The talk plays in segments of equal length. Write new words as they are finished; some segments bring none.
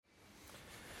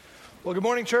Well, good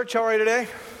morning, church. How are you today?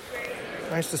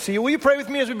 Nice to see you. Will you pray with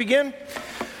me as we begin?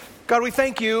 God, we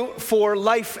thank you for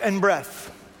life and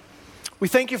breath. We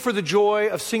thank you for the joy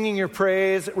of singing your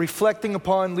praise, reflecting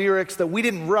upon lyrics that we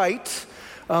didn't write,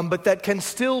 but that can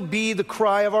still be the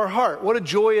cry of our heart. What a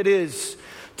joy it is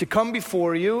to come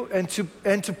before you and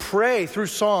to pray through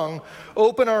song,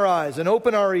 open our eyes and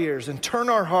open our ears and turn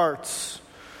our hearts.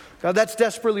 God, that's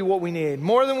desperately what we need.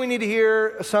 More than we need to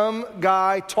hear some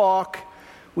guy talk,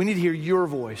 we need to hear your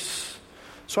voice.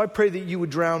 So I pray that you would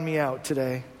drown me out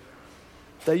today,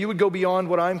 that you would go beyond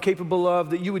what I'm capable of,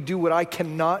 that you would do what I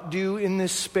cannot do in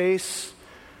this space,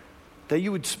 that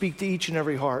you would speak to each and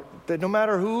every heart, that no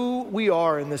matter who we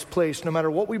are in this place, no matter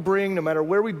what we bring, no matter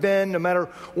where we've been, no matter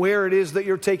where it is that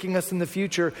you're taking us in the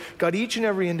future, God, each and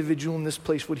every individual in this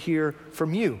place would hear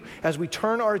from you. As we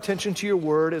turn our attention to your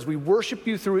word, as we worship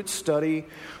you through its study,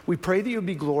 we pray that you would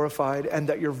be glorified and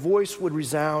that your voice would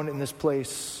resound in this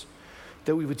place,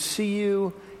 that we would see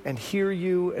you and hear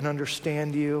you and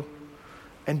understand you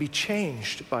and be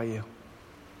changed by you.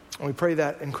 And we pray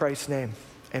that in Christ's name.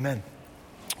 Amen.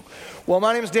 Well,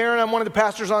 my name is Darin. I'm one of the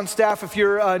pastors on staff. If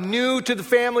you're new to the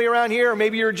family around here, or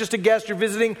maybe you're just a guest, you're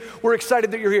visiting, we're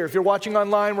excited that you're here. If you're watching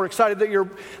online, we're excited that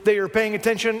you're paying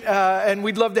attention, and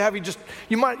we'd love to have you.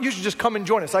 You should just come and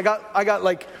join us. I got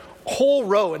like whole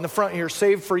row in the front here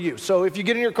saved for you. So if you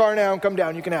get in your car now and come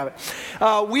down, you can have it.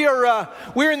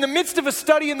 We're in the midst of a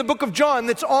study in the book of John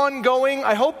that's ongoing.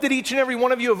 I hope that each and every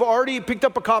one of you have already picked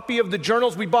up a copy of the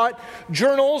journals. We bought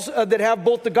journals that have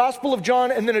both the Gospel of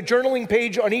John and then a journaling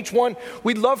page on each one.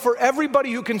 We'd love for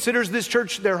everybody who considers this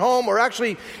church their home, or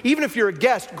actually, even if you're a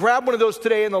guest, grab one of those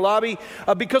today in the lobby,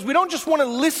 because we don't just want to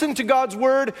listen to God's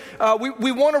word.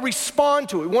 We want to respond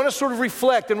to it. We want to sort of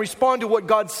reflect and respond to what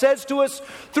God says to us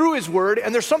through his word,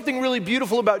 and there's something really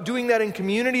beautiful about doing that in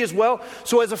community as well.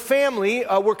 So as a family,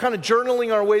 we're kind of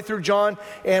journaling our way through John,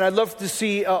 and I'd love to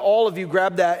see all of you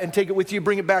grab that and take it with you,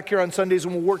 bring it back here on Sundays,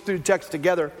 and we'll work through the text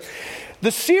together.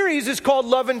 The series is called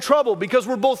Love and Trouble because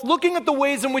we're both looking at the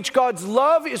ways in which God's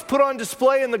love is put on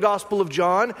display in the Gospel of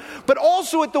John, but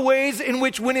also at the ways in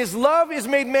which when his love is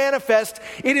made manifest,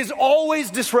 it is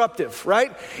always disruptive,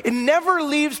 right? It never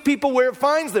leaves people where it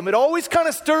finds them. It always kind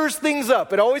of stirs things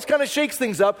up. It always kind of shakes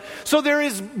things up. So there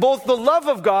is both the love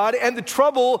of God and the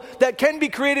trouble that can be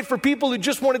created for people who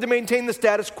just wanted to maintain the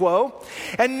status quo.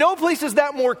 And no place is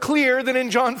that more clear than in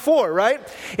John 4, right?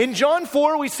 In John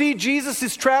 4, we see Jesus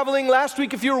is traveling. Last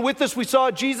week, if you were with us, we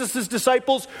saw Jesus'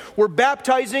 disciples were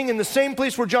baptizing in the same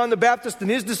place where John the Baptist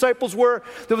and his disciples were.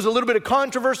 There was a little bit of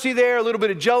controversy there, a little bit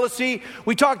of jealousy.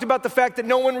 We talked about the fact that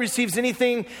no one receives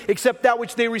anything except that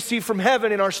which they receive from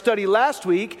heaven in our study last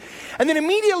week. And then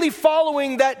immediately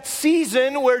following that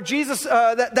season where Jesus,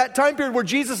 that time period where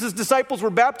Jesus' disciples were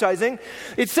baptizing,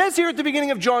 it says here at the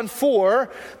beginning of John 4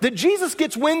 that Jesus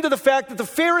gets wind of the fact that the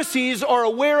Pharisees are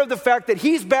aware of the fact that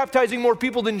he's baptizing more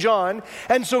people than John,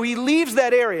 and so he leaves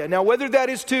that area. Now, whether that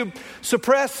is to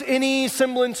suppress any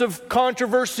semblance of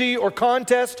controversy or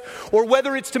contest, or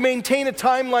whether it's to maintain a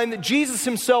timeline that Jesus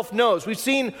himself knows. We've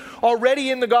seen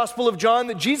already in the Gospel of John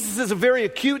that Jesus has a very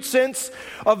acute sense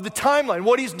of the timeline,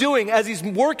 what he's doing as he's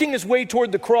working his way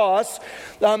toward the cross.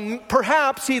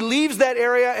 Perhaps he leaves that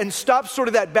area and stops sort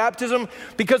of that baptism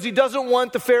because he doesn't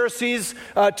want the Pharisees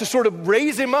to sort of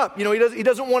raise him up. He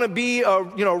doesn't want to be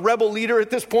a rebel leader at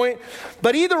this point.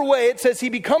 But either way, it says he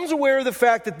becomes aware of the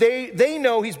fact that they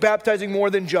know he's baptizing more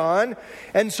than John,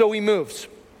 and so he moves.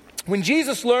 When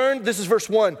Jesus learned, this is verse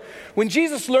 1, when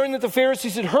Jesus learned that the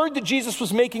Pharisees had heard that Jesus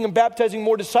was making and baptizing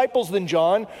more disciples than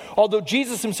John, although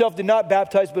Jesus himself did not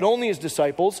baptize but only his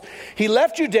disciples, he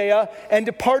left Judea and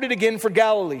departed again for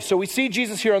Galilee. So we see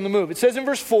Jesus here on the move. It says in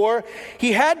verse 4,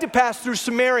 he had to pass through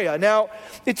Samaria. Now,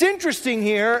 it's interesting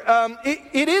here.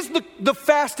 It is the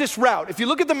fastest route. If you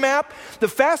look at the map, the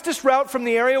fastest route from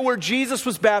the area where Jesus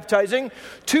was baptizing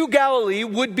to Galilee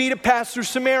would be to pass through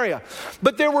Samaria.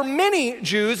 But there were many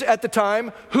Jews at the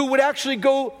time who would actually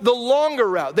go the longer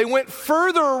route. They went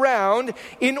further around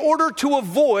in order to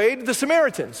avoid the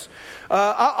Samaritans.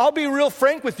 I'll be real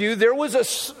frank with you.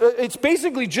 It's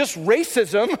basically just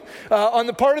racism on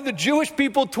the part of the Jewish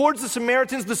people towards the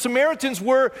Samaritans. The Samaritans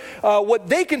were what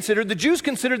the Jews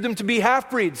considered them to be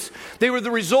half-breeds. They were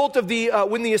the result of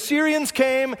when the Assyrians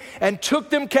came and took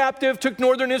them captive, took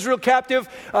northern Israel captive.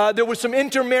 There was some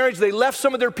intermarriage. They left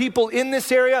some of their people in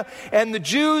this area, and the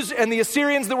Jews and the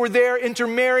Assyrians that were there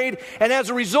intermarried, and as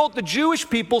a result, the Jewish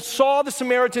people saw the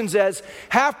Samaritans as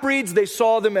half-breeds. They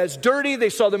saw them as dirty. They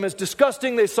saw them as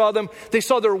disgusting. They saw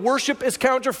their worship as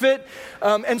counterfeit.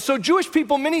 And so Jewish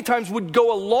people many times would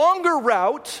go a longer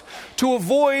route to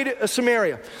avoid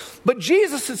Samaria. But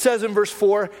Jesus, it says in verse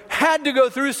 4, had to go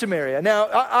through Samaria. Now,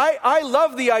 I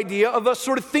love the idea of us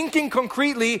sort of thinking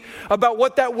concretely about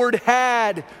what that word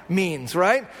had means,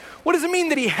 right? What does it mean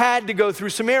that he had to go through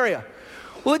Samaria?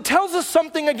 Well, it tells us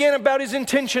something again about his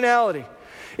intentionality.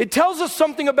 It tells us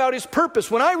something about his purpose.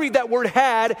 When I read that word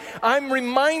had, I'm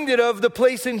reminded of the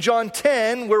place in John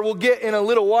 10, where we'll get in a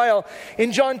little while.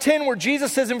 In John 10, where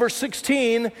Jesus says in verse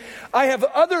 16, I have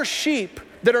other sheep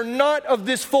that are not of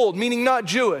this fold, meaning not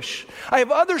Jewish. I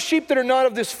have other sheep that are not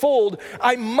of this fold.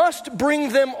 I must bring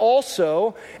them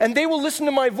also, and they will listen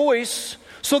to my voice,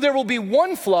 so there will be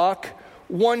one flock,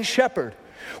 one shepherd.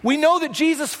 We know that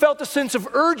Jesus felt a sense of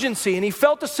urgency, and he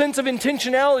felt a sense of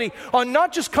intentionality on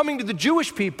not just coming to the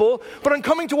Jewish people, but on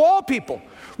coming to all people,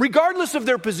 regardless of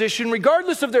their position,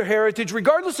 regardless of their heritage,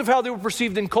 regardless of how they were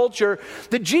perceived in culture,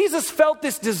 that Jesus felt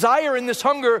this desire and this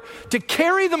hunger to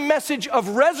carry the message of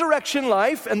resurrection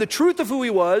life and the truth of who he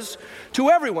was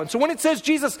to everyone. So when it says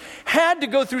Jesus had to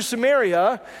go through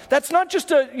Samaria, that's not just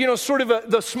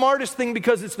the smartest thing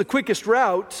because it's the quickest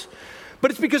route, but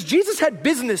it's because Jesus had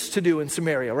business to do in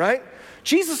Samaria, right?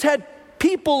 Jesus had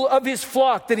people of his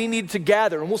flock that he needed to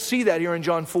gather, and we'll see that here in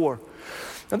John 4.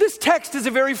 Now, this text is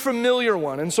a very familiar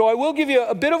one, and so I will give you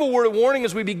a bit of a word of warning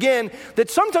as we begin,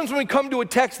 that sometimes when we come to a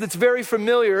text that's very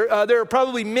familiar, there are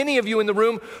probably many of you in the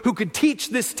room who could teach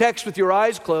this text with your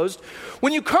eyes closed.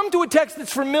 When you come to a text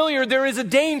that's familiar, there is a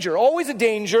danger, always a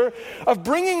danger, of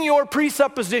bringing your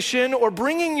presupposition or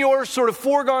bringing your sort of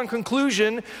foregone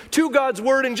conclusion to God's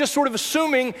word and just sort of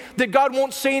assuming that God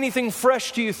won't say anything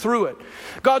fresh to you through it.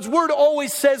 God's word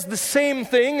always says the same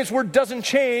thing. His word doesn't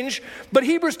change, but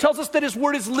Hebrews tells us that his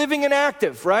word is living and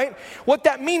active, right? What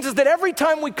that means is that every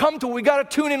time we come to it, we got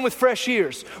to tune in with fresh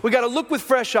ears. We got to look with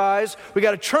fresh eyes. We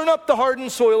got to churn up the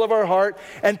hardened soil of our heart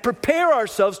and prepare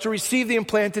ourselves to receive the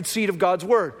implanted seed of God's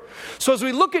word. So as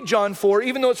we look at John 4,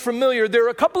 even though it's familiar, there are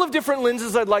a couple of different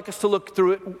lenses I'd like us to look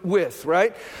through it with,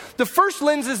 right? The first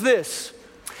lens is this.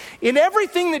 In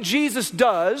everything that Jesus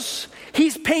does,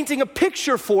 he's painting a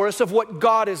picture for us of what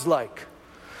God is like.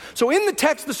 So in the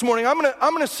text this morning, I'm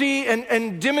gonna see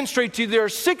and demonstrate to you there are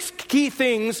 6 key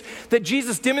things that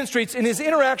Jesus demonstrates in his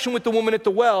interaction with the woman at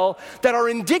the well that are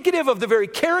indicative of the very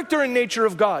character and nature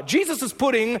of God. Jesus is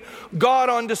putting God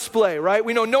on display, right?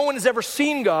 We know no one has ever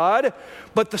seen God,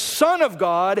 but the Son of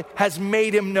God has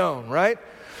made him known, right?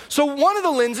 So one of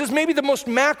the lenses, maybe the most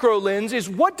macro lens, is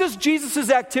what does Jesus'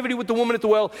 activity with the woman at the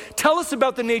well tell us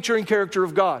about the nature and character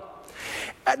of God?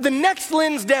 The next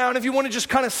lens down, if you want to just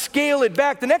kind of scale it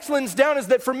back, the next lens down is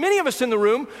that for many of us in the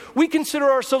room, we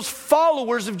consider ourselves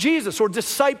followers of Jesus or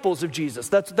disciples of Jesus.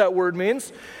 That's what that word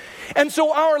means. And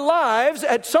so our lives,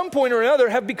 at some point or another,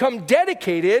 have become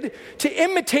dedicated to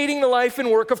imitating the life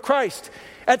and work of Christ.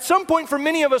 At some point, for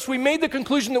many of us, we made the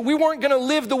conclusion that we weren't going to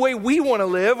live the way we want to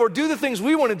live or do the things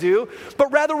we want to do,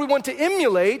 but rather we want to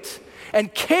emulate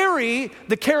and carry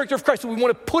the character of Christ. So we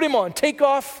want to put him on, take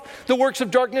off the works of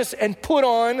darkness and put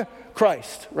on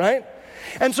Christ, right?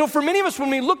 And so for many of us, when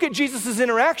we look at Jesus'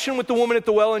 interaction with the woman at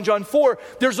the well in John 4,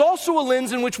 there's also a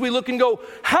lens in which we look and go,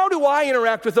 how do I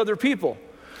interact with other people?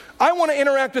 I want to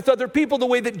interact with other people the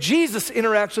way that Jesus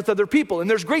interacts with other people. And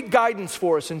there's great guidance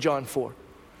for us in John 4.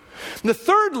 The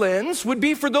third lens would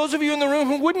be for those of you in the room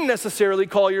who wouldn't necessarily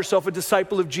call yourself a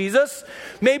disciple of Jesus.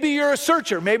 Maybe you're a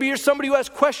searcher. Maybe you're somebody who has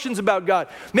questions about God.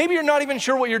 Maybe you're not even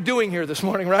sure what you're doing here this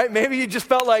morning, right? Maybe you just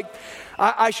felt like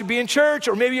I should be in church,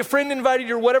 or maybe a friend invited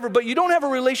you or whatever, but you don't have a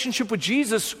relationship with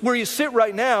Jesus where you sit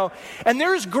right now. And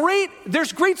there's great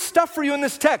stuff for you in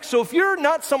this text. So if you're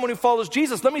not someone who follows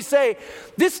Jesus, let me say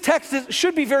this text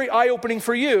should be very eye-opening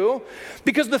for you,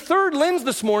 because the third lens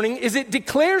this morning is it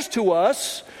declares to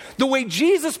us the way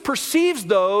Jesus perceives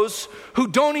those who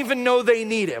don't even know they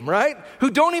need him, right? Who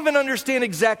don't even understand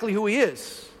exactly who he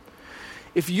is.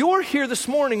 If you're here this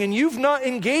morning and you've not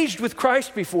engaged with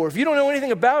Christ before, if you don't know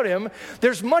anything about him,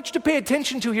 there's much to pay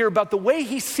attention to here about the way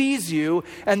he sees you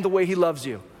and the way he loves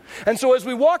you. And so as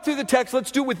we walk through the text,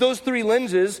 let's do it with those 3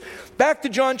 lenses. Back to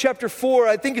John chapter 4,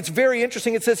 I think it's very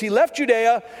interesting. It says he left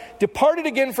Judea, departed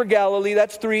again for Galilee,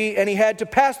 that's 3, and he had to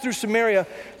pass through Samaria.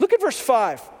 Look at verse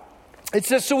 5. It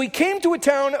says, so he came to a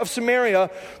town of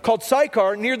Samaria called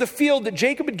Sychar, near the field that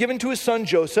Jacob had given to his son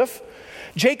Joseph.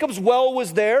 Jacob's well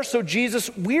was there, so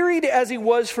Jesus, wearied as he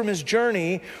was from his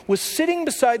journey, was sitting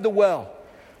beside the well.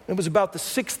 It was about the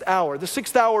 6th hour. The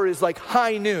 6th hour is like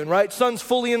high noon, right? Sun's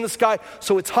fully in the sky,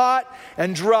 so it's hot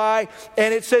and dry.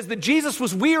 And it says that Jesus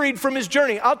was wearied from his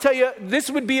journey. I'll tell you, this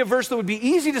would be a verse that would be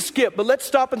easy to skip, but let's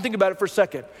stop and think about it for a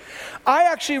second.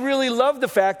 I actually really love the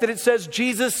fact that it says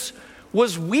Jesus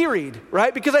was wearied,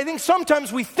 right? Because I think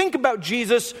sometimes we think about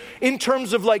Jesus in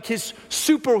terms of like his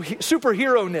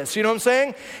superhero-ness, you know what I'm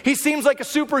saying? He seems like a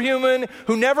superhuman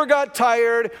who never got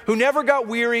tired, who never got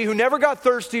weary, who never got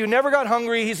thirsty, who never got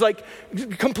hungry. He's like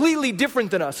completely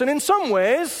different than us. And in some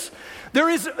ways, there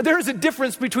is a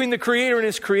difference between the Creator and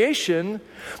his creation.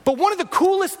 But one of the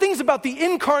coolest things about the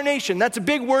incarnation, that's a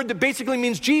big word that basically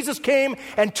means Jesus came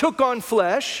and took on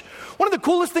flesh. One of the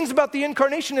coolest things about the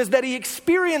incarnation is that he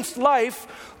experienced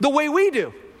life the way we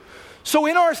do. So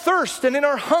in our thirst and in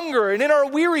our hunger and in our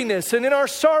weariness and in our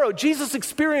sorrow, Jesus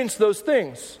experienced those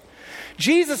things.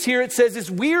 Jesus here, it says, is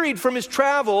wearied from his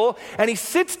travel, and he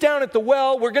sits down at the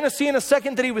well. We're going to see in a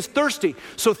second that he was thirsty.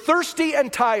 So thirsty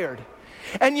and tired.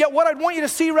 And yet what I'd want you to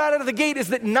see right out of the gate is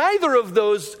that neither of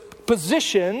those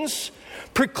positions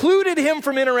precluded him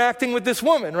from interacting with this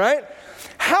woman, right?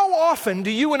 How often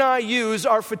do you and I use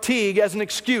our fatigue as an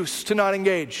excuse to not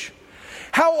engage?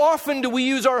 How often do we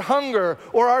use our hunger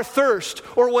or our thirst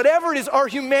or whatever it is, our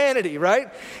humanity, right?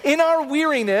 In our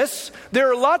weariness, there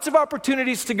are lots of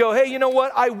opportunities to go, hey, you know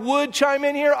what? I would chime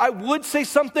in here. I would say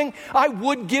something. I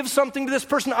would give something to this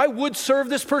person. I would serve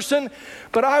this person.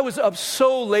 But I was up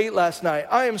so late last night.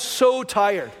 I am so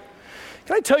tired.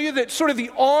 Can I tell you that sort of the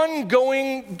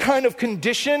ongoing kind of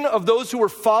condition of those who are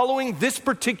following this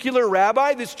particular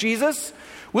rabbi, this Jesus,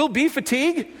 will be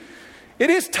fatigue? It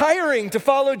is tiring to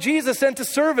follow Jesus and to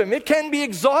serve him. It can be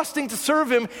exhausting to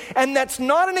serve him, and that's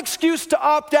not an excuse to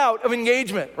opt out of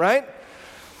engagement, right?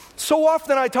 So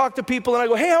often I talk to people and I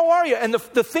go, hey, how are you? And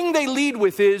the thing they lead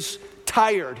with is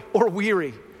tired or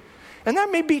weary. And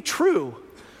that may be true.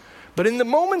 But in the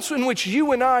moments in which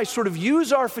you and I sort of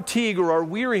use our fatigue or our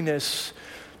weariness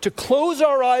to close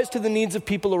our eyes to the needs of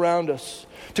people around us,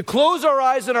 to close our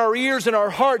eyes and our ears and our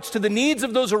hearts to the needs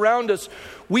of those around us,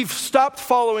 we've stopped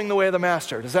following the way of the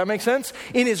Master. Does that make sense?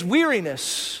 In his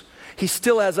weariness, he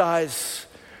still has eyes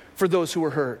for those who are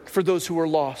hurt, for those who are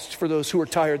lost, for those who are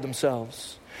tired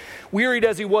themselves. Wearied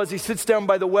as he was, he sits down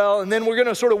by the well, and then we're going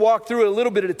to sort of walk through it a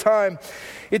little bit at a time.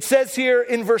 It says here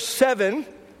in verse 7,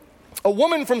 a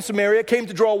woman from Samaria came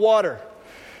to draw water.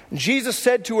 And Jesus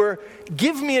said to her,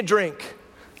 give me a drink.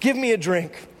 Give me a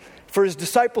drink. For his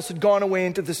disciples had gone away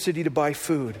into the city to buy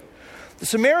food. The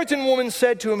Samaritan woman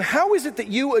said to him, how is it that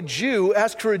you, a Jew,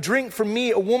 ask for a drink from me,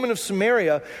 a woman of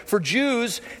Samaria? For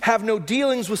Jews have no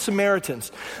dealings with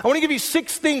Samaritans. I want to give you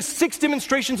 6 things, 6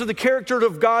 demonstrations of the character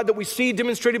of God that we see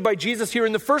demonstrated by Jesus here.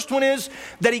 And the first one is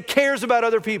that he cares about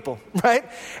other people, right?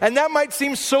 And that might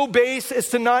seem so base as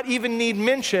to not even need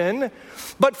mention.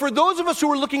 But for those of us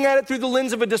who are looking at it through the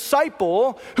lens of a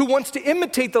disciple who wants to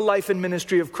imitate the life and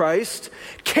ministry of Christ,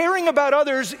 caring about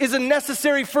others is a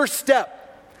necessary first step.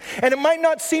 And it might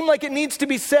not seem like it needs to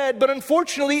be said, but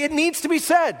unfortunately it needs to be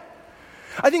said.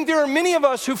 I think there are many of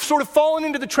us who've sort of fallen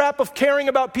into the trap of caring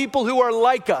about people who are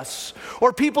like us,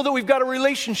 or people that we've got a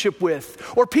relationship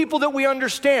with, or people that we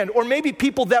understand, or maybe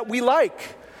people that we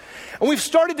like. And we've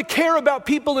started to care about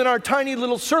people in our tiny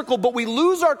little circle, but we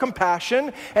lose our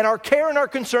compassion and our care and our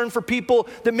concern for people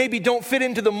that maybe don't fit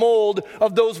into the mold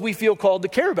of those we feel called to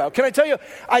care about. Can I tell you,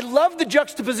 I love the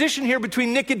juxtaposition here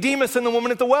between Nicodemus and the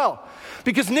woman at the well.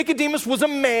 Because Nicodemus was a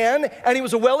man, and he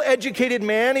was a well-educated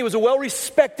man. He was a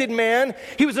well-respected man.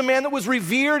 He was a man that was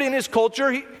revered in his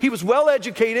culture. He was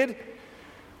well-educated,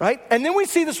 right? And then we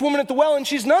see this woman at the well, and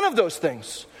she's none of those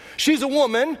things. She's a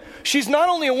woman. She's not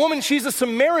only a woman, she's a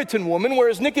Samaritan woman,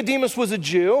 whereas Nicodemus was a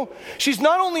Jew. She's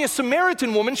not only a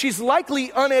Samaritan woman, she's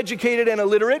likely uneducated and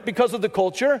illiterate because of the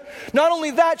culture. Not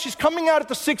only that, she's coming out at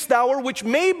the 6th hour, which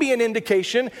may be an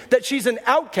indication that she's an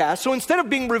outcast. So instead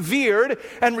of being revered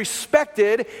and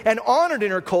respected and honored in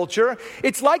her culture,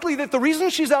 it's likely that the reason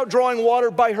she's out drawing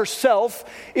water by herself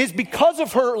is because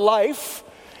of her life,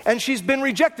 and she's been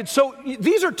rejected. So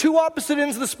these are 2 opposite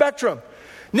ends of the spectrum.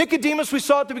 Nicodemus we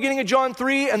saw at the beginning of John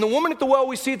 3, and the woman at the well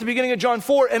we see at the beginning of John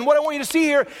 4. And what I want you to see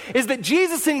here is that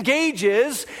Jesus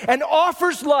engages and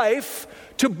offers life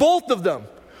to both of them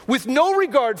with no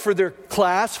regard for their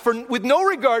class, with no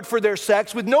regard for their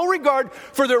sex, with no regard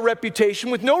for their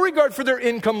reputation, with no regard for their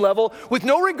income level, with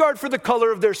no regard for the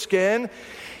color of their skin.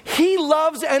 He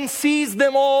loves and sees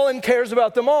them all and cares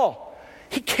about them all.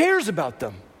 He cares about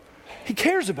them. He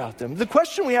cares about them. The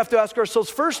question we have to ask ourselves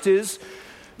first is,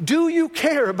 do you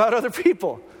care about other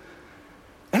people?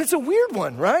 And it's a weird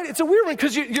one, right? It's a weird one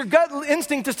because your gut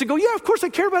instinct is to go, yeah, of course I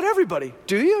care about everybody.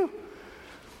 Do you?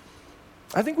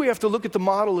 I think we have to look at the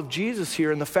model of Jesus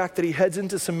here and the fact that he heads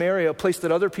into Samaria, a place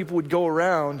that other people would go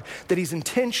around, that he's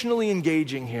intentionally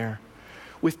engaging here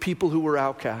with people who were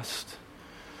outcast.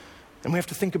 And we have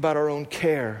to think about our own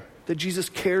care, that Jesus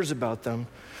cares about them.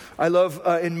 I love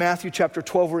in Matthew chapter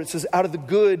 12 where it says, out of the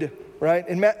good, right?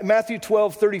 In Matthew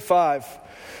 12:35,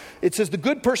 it says, the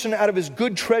good person out of his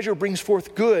good treasure brings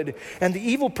forth good, and the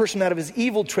evil person out of his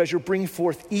evil treasure brings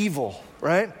forth evil,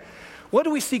 right? What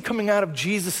do we see coming out of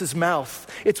Jesus' mouth?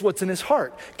 It's what's in his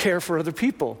heart. Care for other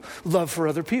people. Love for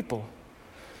other people.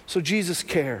 So Jesus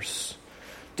cares,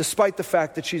 despite the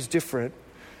fact that she's different.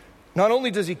 Not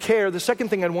only does he care, the second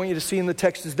thing I want you to see in the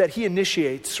text is that he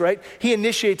initiates, right? He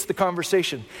initiates the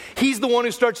conversation. He's the one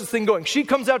who starts this thing going. She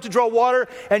comes out to draw water,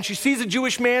 and she sees a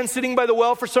Jewish man sitting by the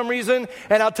well for some reason,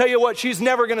 and I'll tell you what, she's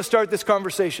never going to start this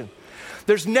conversation.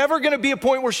 There's never going to be a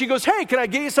point where she goes, hey, can I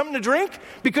get you something to drink?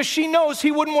 Because she knows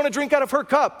he wouldn't want to drink out of her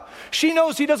cup. She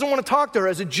knows he doesn't want to talk to her.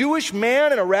 As a Jewish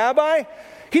man and a rabbi,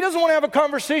 he doesn't want to have a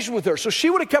conversation with her. So she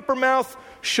would have kept her mouth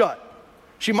shut.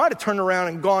 She might have turned around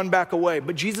and gone back away,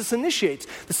 but Jesus initiates.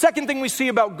 The second thing we see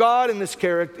about God in this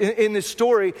character, in this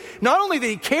story, not only that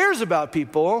he cares about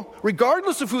people,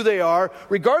 regardless of who they are,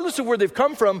 regardless of where they've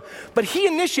come from, but he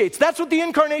initiates. That's what the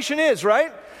incarnation is,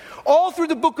 right? All through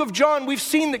the book of John, we've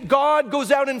seen that God goes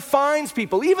out and finds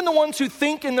people. Even the ones who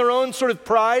think in their own sort of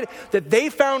pride that they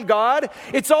found God,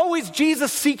 it's always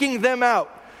Jesus seeking them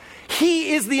out.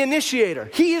 He is the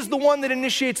initiator. He is the one that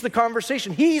initiates the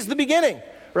conversation. He's the beginning,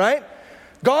 right?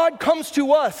 God comes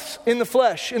to us in the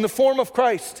flesh, in the form of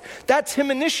Christ. That's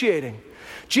him initiating.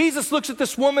 Jesus looks at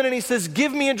this woman and he says,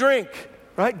 give me a drink,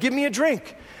 right? Give me a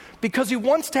drink. Because he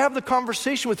wants to have the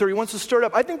conversation with her. He wants to stir it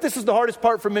up. I think this is the hardest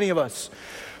part for many of us.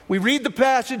 We read the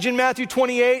passage in Matthew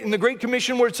 28 in the Great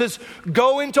Commission where it says,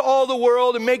 go into all the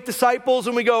world and make disciples.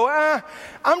 And we go,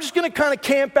 I'm just going to kind of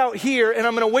camp out here and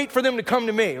I'm going to wait for them to come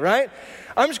to me, right?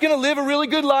 I'm just going to live a really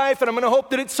good life and I'm going to hope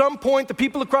that at some point the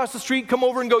people across the street come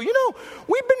over and go, you know,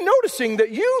 we've been noticing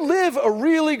that you live a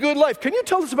really good life. Can you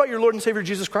tell us about your Lord and Savior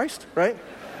Jesus Christ, right?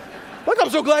 Look, I'm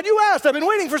so glad you asked. I've been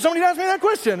waiting for somebody to ask me that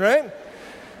question, right?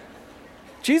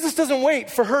 Jesus doesn't wait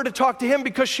for her to talk to him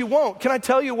because she won't. Can I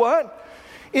tell you what?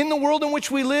 In the world in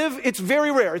which we live, it's very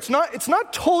rare. It's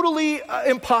not totally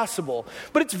impossible,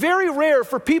 but it's very rare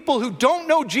for people who don't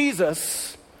know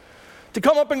Jesus to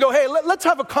come up and go, hey, let's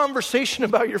have a conversation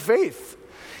about your faith.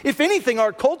 If anything,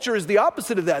 our culture is the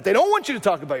opposite of that. They don't want you to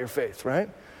talk about your faith, right?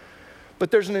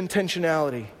 But there's an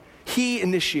intentionality. He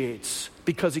initiates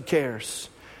because he cares.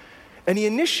 And he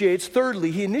initiates,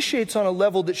 thirdly, he initiates on a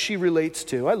level that she relates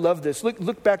to. I love this.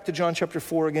 Look back to John chapter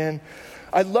 4 again.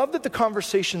 I love that the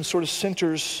conversation sort of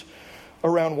centers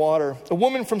around water. A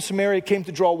woman from Samaria came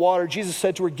to draw water. Jesus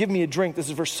said to her, give me a drink. This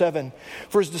is verse 7.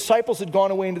 For his disciples had gone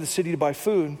away into the city to buy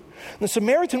food. And the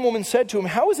Samaritan woman said to him,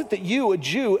 how is it that you, a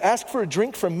Jew, ask for a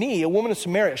drink from me, a woman of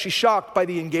Samaria? She's shocked by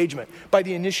the engagement, by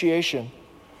the initiation.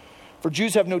 For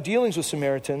Jews have no dealings with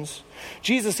Samaritans.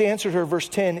 Jesus answered her, verse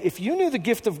 10, if you knew the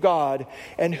gift of God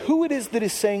and who it is that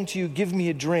is saying to you, give me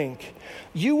a drink,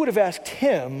 you would have asked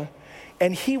him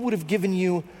and he would have given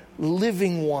you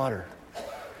living water.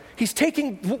 He's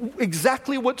taking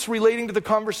exactly what's relating to the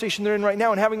conversation they're in right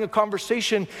now and having a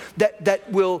conversation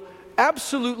that will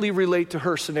absolutely relate to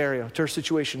her scenario, to her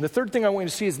situation. The third thing I want you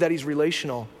to see is that he's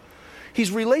relational.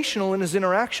 He's relational in his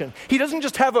interaction. He doesn't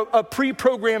just have a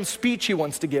pre-programmed speech he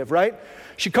wants to give, right?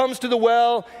 She comes to the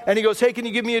well and he goes, hey, can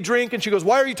you give me a drink? And she goes,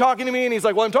 why are you talking to me? And he's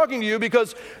like, well, I'm talking to you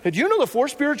because, do you know the 4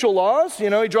 spiritual laws? You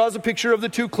know, he draws a picture of the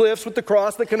 2 cliffs with the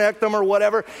cross that connect them or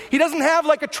whatever. He doesn't have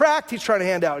like a tract he's trying to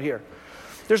hand out here.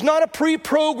 There's not a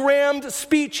pre-programmed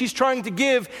speech he's trying to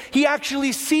give. He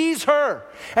actually sees her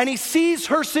and he sees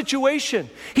her situation.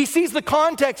 He sees the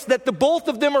context that the both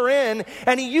of them are in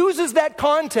and he uses that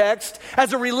context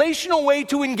as a relational way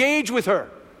to engage with her,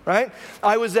 right?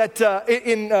 I was in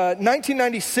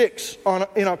 1996,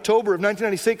 in October of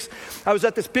 1996, I was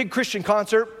at this big Christian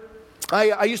concert.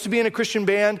 I used to be in a Christian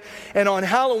band, and on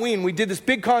Halloween, we did this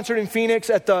big concert in Phoenix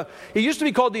it used to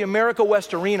be called the America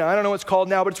West Arena. I don't know what it's called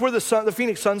now, but it's where the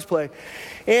Phoenix Suns play.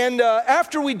 And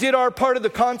after we did our part of the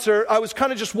concert, I was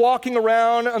kind of just walking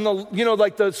around on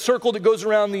the circle that goes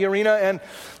around the arena and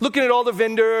looking at all the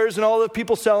vendors and all the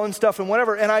people selling stuff and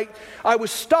whatever. And I was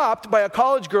stopped by a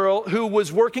college girl who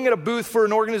was working at a booth for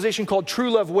an organization called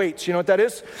True Love Waits. You know what that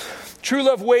is? True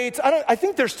Love Waits. I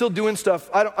think they're still doing stuff.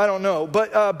 I don't know.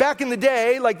 But back in the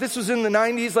day, like this was in the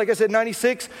 90s, like I said,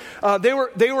 96, they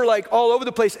were like all over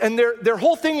the place. And their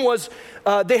whole thing was,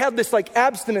 they had this like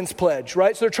abstinence pledge,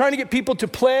 right? So they're trying to get people to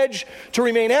pledge to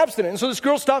remain abstinent. And so this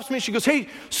girl stops me, she goes, "Hey,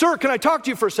 sir, can I talk to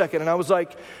you for a second?" And I was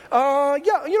like,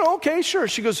 yeah, okay, sure.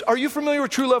 She goes, "Are you familiar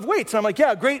with True Love Waits?" And I'm like,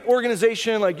 "Yeah, great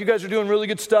organization, like you guys are doing really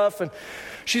good stuff." And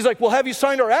she's like, "Well, have you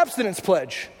signed our abstinence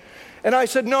pledge?" And I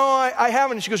said, "No, I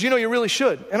haven't." And she goes, "You really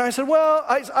should." And I said, "Well,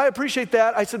 I appreciate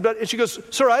that." I said, and she goes,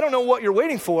 "Sir, I don't know what you're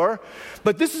waiting for,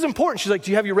 but this is important." She's like,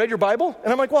 Have you read your Bible?"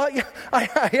 And I'm like, "Well, yeah, I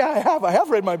have. I have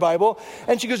read my Bible."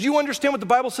 And she goes, "You understand what the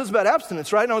Bible says about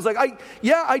abstinence, right?" And I was like,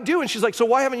 "Yeah, I do." And she's like, "So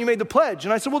why haven't you made the pledge?"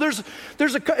 And I said, "Well,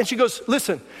 and she goes,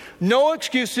 "Listen, no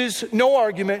excuses, no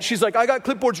argument." She's like, "I got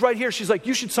clipboards right here." She's like,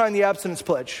 "You should sign the abstinence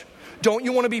pledge. Don't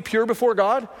you want to be pure before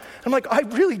God?" I'm like, "I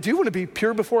really do want to be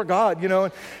pure before God,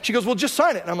 And she goes, "Well, just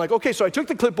sign it." And I'm like, "Okay." So I took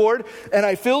the clipboard and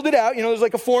I filled it out. There's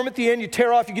like a form at the end. You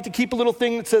tear off, you get to keep a little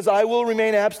thing that says, "I will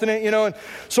remain abstinent," And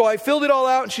so I filled it all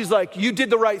out and she's like, "You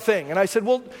did the right thing." And I said,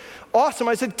 "Well, awesome."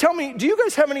 I said, "Tell me, do you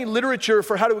guys have any literature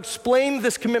for how to explain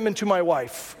this commitment to my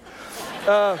wife?"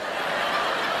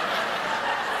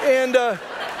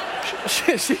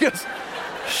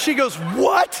 She goes,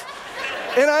 "What?"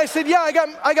 And I said, "Yeah,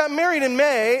 I got married in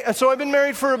May, and so I've been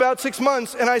married for about 6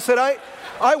 months." And I said,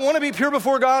 I want to be pure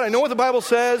before God. I know what the Bible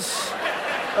says.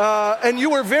 And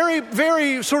you were very,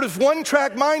 very sort of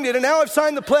one-track minded, and now I've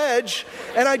signed the pledge.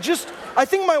 And I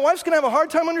think my wife's going to have a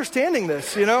hard time understanding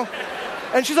this,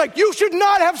 And she's like, "You should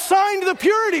not have signed the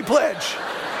purity pledge."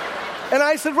 And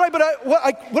I said, "Right, but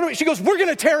she goes, "We're going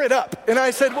to tear it up." And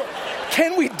I said, "Well,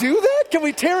 can we do that? Can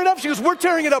we tear it up?" She goes, "We're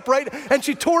tearing it up, right?" And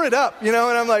she tore it up, And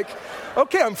I'm like,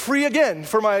 okay, I'm free again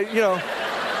for my,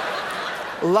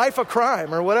 life of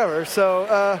crime or whatever. So,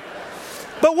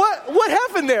 but what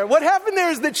happened there? What happened there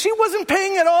is that she wasn't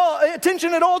paying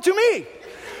attention at all to me.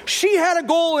 She had a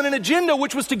goal and an agenda,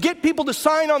 which was to get people to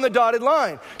sign on the dotted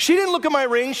line. She didn't look at my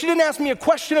ring. She didn't ask me a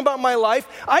question about my life.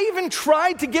 I even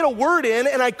tried to get a word in,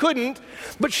 and I couldn't.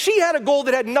 But she had a goal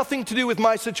that had nothing to do with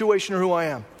my situation or who I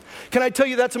am. Can I tell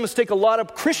you that's a mistake a lot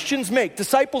of Christians make,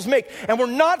 disciples make, and we're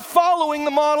not following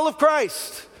the model of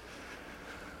Christ.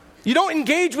 You don't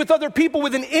engage with other people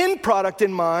with an end product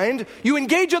in mind. You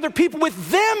engage other people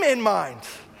with them in mind,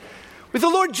 with the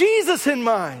Lord Jesus in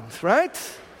mind, right?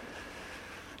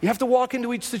 You have to walk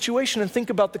into each situation and think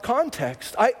about the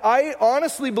context. I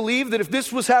honestly believe that if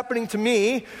this was happening to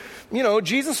me,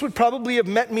 Jesus would probably have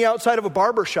met me outside of a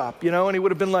barber shop, and he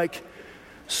would have been like,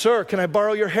 "Sir, can I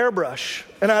borrow your hairbrush?"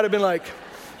 And I'd have been like,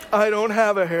 "I don't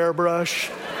have a hairbrush."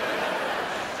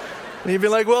 And he'd be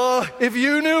like, "Well, if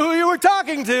you knew who you were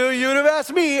talking to, you'd have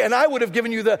asked me, and I would have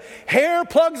given you the hair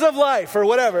plugs of life," or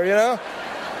whatever,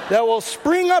 that will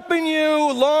spring up in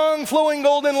you long flowing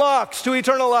golden locks to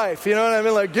eternal life. And I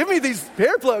mean, like, give me these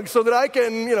hair plugs so that I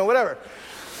can, whatever.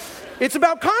 It's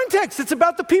about context. It's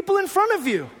about the people in front of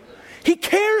you. He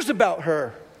cares about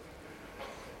her.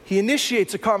 He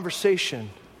initiates a conversation,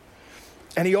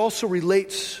 and he also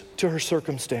relates to her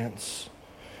circumstance.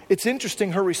 It's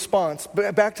interesting, her response.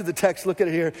 But back to the text, look at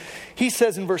it here. He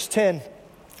says in verse 10,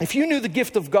 "If you knew the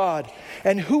gift of God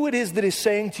and who it is that is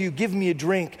saying to you, 'Give me a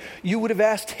drink,' you would have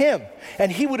asked him, and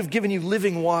he would have given you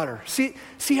living water." See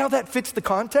how that fits the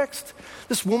context?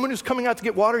 This woman who's coming out to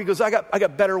get water, he goes, I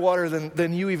got better water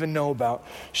than you even know about.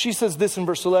 She says this in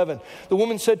verse 11. The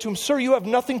woman said to him, "Sir, you have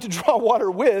nothing to draw water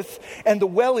with, and the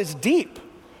well is deep.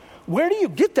 Where do you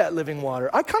get that living water?"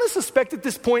 I kind of suspect at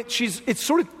this point, it's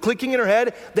sort of clicking in her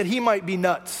head that he might be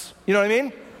nuts. You know what I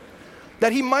mean?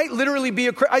 That he might literally be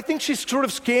I think she's sort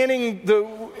of scanning the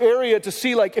area to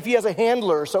see, like, if he has a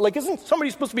handler. So, like, isn't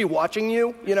somebody supposed to be watching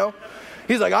you,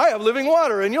 He's like, "I have living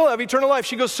water and you'll have eternal life."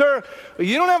 She goes, "Sir,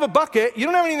 you don't have a bucket. You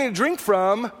don't have anything to drink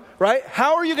from, right?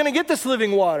 How are you going to get this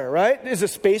living water, right? Is a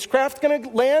spacecraft going to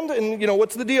land? And,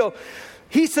 what's the deal?"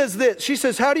 He says this. She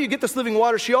says, "How do you get this living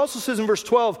water?" She also says in verse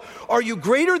 12, "Are you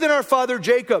greater than our father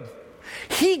Jacob?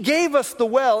 He gave us the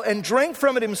well and drank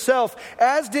from it himself,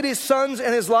 as did his sons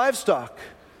and his livestock."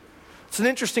 It's an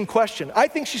interesting question. I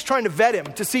think she's trying to vet him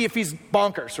to see if he's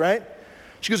bonkers, right?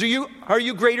 She goes, are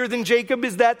you greater than Jacob?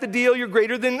 Is that the deal? You're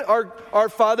greater than our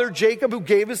father Jacob, who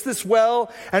gave us this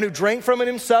well and who drank from it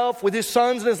himself with his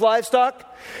sons and his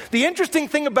livestock? The interesting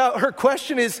thing about her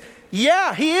question is,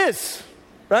 yeah, he is,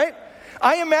 right?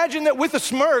 I imagine that with a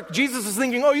smirk, Jesus is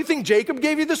thinking, "Oh, you think Jacob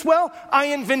gave you this well? I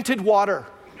invented water."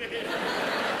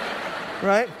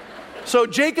 Right? So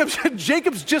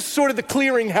Jacob's just sort of the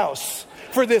clearinghouse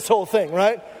for this whole thing,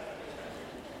 right?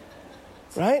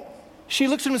 Right? She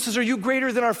looks at him and says, "Are you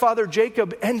greater than our father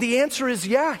Jacob?" And the answer is,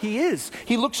 yeah, he is.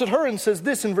 He looks at her and says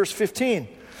this in verse 15.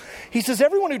 He says,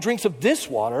 "Everyone who drinks of this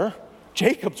water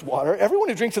Jacob's water. Everyone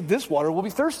who drinks of this water will be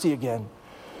thirsty again.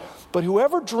 But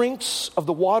whoever drinks of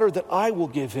the water that I will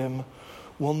give him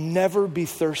will never be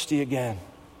thirsty again.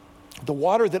 The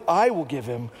water that I will give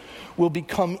him will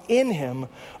become in him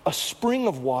a spring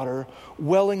of water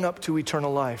welling up to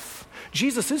eternal life.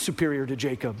 Jesus is superior to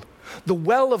Jacob. The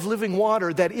well of living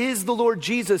water that is the Lord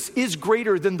Jesus is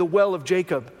greater than the well of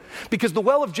Jacob. Because the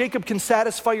well of Jacob can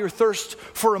satisfy your thirst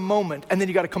for a moment, and then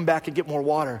you got to come back and get more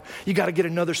water. You got to get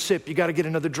another sip. You got to get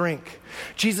another drink.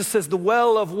 Jesus says the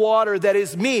well of water that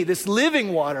is me, this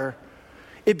living water,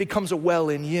 it becomes a well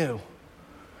in you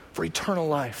for eternal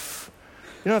life.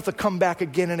 You don't have to come back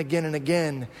again and again and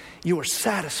again. You are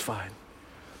satisfied.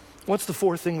 What's the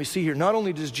fourth thing we see here? Not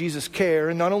only does Jesus care,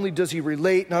 and not only does he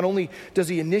relate, not only does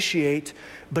he initiate,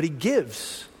 but he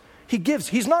gives. He gives.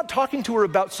 He's not talking to her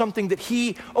about something that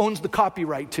he owns the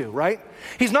copyright to, right?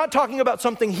 He's not talking about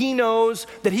something he knows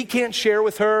that he can't share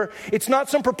with her. It's not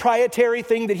some proprietary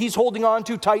thing that he's holding on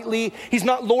to tightly. He's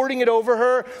not lording it over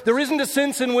her. There isn't a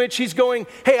sense in which he's going,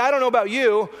 hey, I don't know about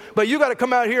you, but you got to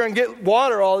come out here and get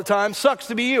water all the time. Sucks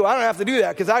to be you. I don't have to do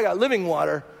that because I got living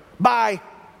water. Bye,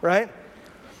 right?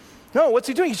 No, what's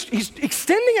he doing? He's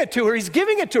extending it to her. He's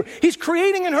giving it to her. He's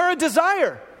creating in her a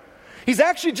desire. He's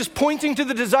actually just pointing to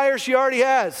the desire she already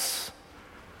has.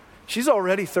 She's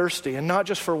already thirsty, and not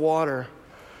just for water.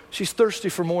 She's thirsty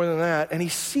for more than that, and he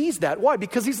sees that. Why?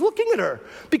 Because he's looking at her.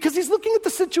 Because he's looking at the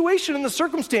situation and the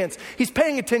circumstance. He's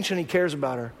paying attention. He cares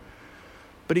about her.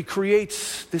 But he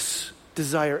creates this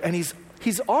desire, and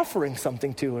he's offering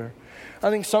something to her.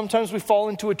 I think sometimes we fall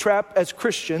into a trap as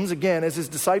Christians, again, as his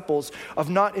disciples,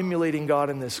 of not emulating God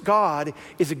in this. God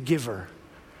is a giver.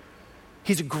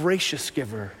 He's a gracious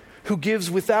giver who gives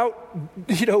without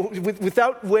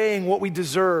weighing what we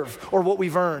deserve or what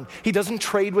we've earned. He doesn't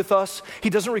trade with us. He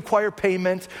doesn't require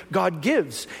payment. God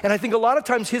gives. And I think a lot of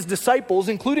times his disciples,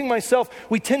 including myself,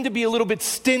 we tend to be a little bit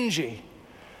stingy.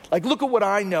 Like, look at what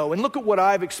I know, and look at what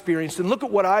I've experienced, and look at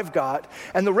what I've got.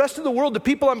 And the rest of the world, the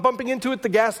people I'm bumping into at the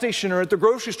gas station or at the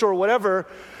grocery store or whatever,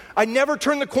 I never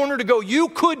turn the corner to go, you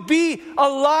could be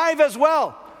alive as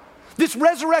well. This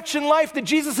resurrection life that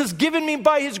Jesus has given me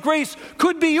by his grace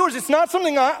could be yours. It's not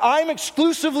something I'm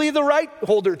exclusively the right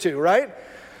holder to, right?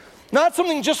 Not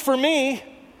something just for me,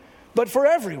 but for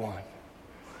everyone.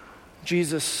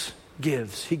 Jesus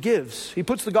gives. He gives. He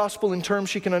puts the gospel in terms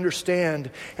she can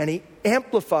understand, and he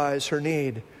amplifies her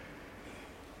need.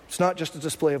 It's not just a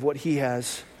display of what he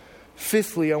has.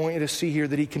 Fifthly, I want you to see here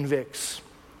that he convicts.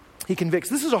 He convicts.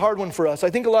 This is a hard one for us.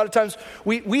 I think a lot of times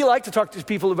we like to talk to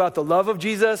people about the love of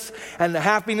Jesus and the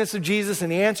happiness of Jesus,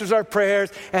 and he answers our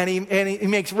prayers, and he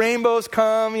makes rainbows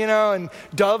come, and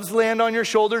doves land on your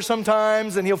shoulders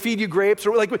sometimes, and he'll feed you grapes.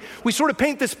 Or like we sort of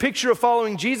paint this picture of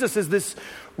following Jesus as this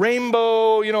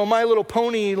rainbow, My Little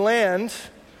Pony land,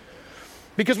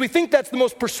 because we think that's the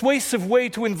most persuasive way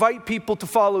to invite people to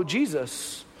follow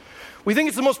Jesus. We think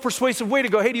it's the most persuasive way to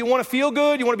go, hey, do you want to feel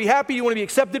good? You want to be happy? You want to be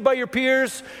accepted by your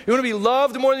peers? You want to be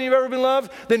loved more than you've ever been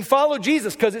loved? Then follow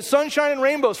Jesus, because it's sunshine and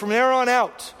rainbows from there on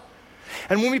out.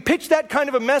 And when we pitch that kind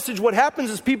of a message, what happens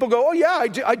is people go, oh yeah,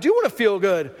 I do want to feel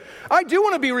good. I do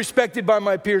want to be respected by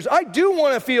my peers. I do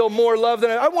want to feel more loved.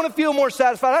 I want to feel more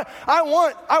satisfied. I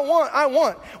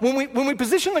want. When we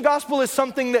position the gospel as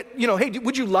something that, hey,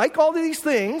 would you like all of these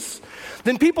things?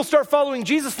 Then people start following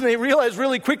Jesus, and they realize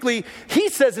really quickly, he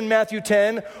says in Matthew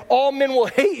 10, all men will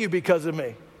hate you because of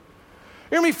me.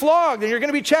 You're going to be flogged, and you're going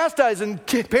to be chastised, and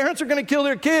parents are going to kill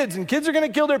their kids, and kids are going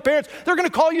to kill their parents. They're going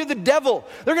to call you the devil.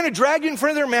 They're going to drag you in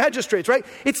front of their magistrates, right?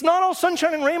 It's not all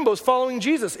sunshine and rainbows following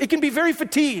Jesus. It can be very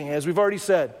fatiguing, as we've already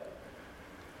said.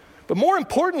 But more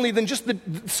importantly than just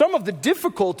some of the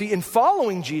difficulty in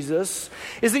following Jesus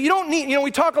is that you don't need,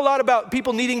 we talk a lot about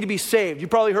people needing to be saved. You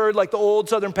probably heard like the old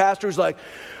Southern pastors like,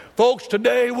 folks,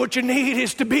 today what you need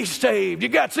is to be saved. You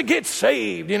got to get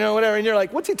saved, whatever. And you're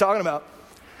like, what's he talking about?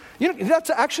 That's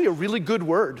actually a really good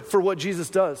word for what Jesus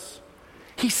does.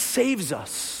 He saves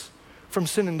us from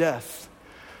sin and death.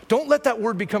 Don't let that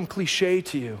word become cliche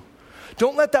to you.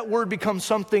 Don't let that word become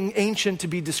something ancient to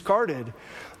be discarded.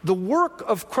 The work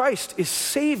of Christ is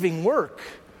saving work.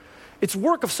 It's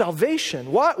work of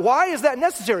salvation. Why is that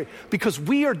necessary? Because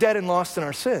we are dead and lost in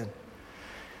our sin.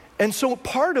 And so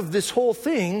part of this whole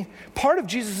thing, part of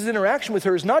Jesus' interaction with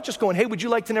her is not just going, hey, would you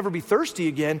like to never be thirsty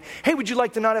again? Hey, would you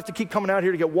like to not have to keep coming out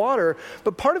here to get water?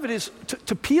 But part of it is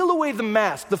to peel away the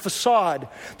mask, the facade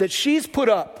that she's put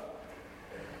up,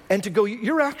 and to go,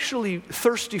 you're actually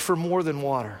thirsty for more than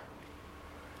water.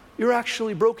 You're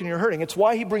actually broken, you're hurting. It's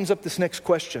why he brings up this next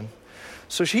question.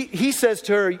 So he says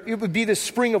to her, it would be this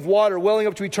spring of water welling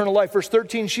up to eternal life. Verse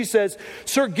 13, she says,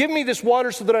 "Sir, give me this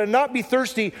water so that I not be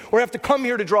thirsty or have to come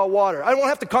here to draw water." I don't want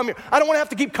to have to come here. I don't want to have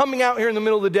to keep coming out here in the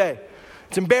middle of the day.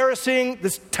 It's embarrassing.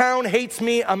 This town hates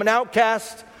me. I'm an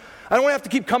outcast. I don't want to have to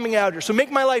keep coming out here. So make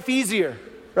my life easier,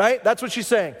 right? That's what she's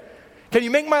saying. Can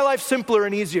you make my life simpler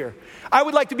and easier? I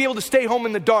would like to be able to stay home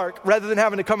in the dark rather than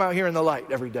having to come out here in the light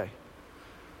every day.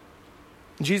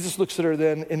 Jesus looks at her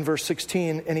then in verse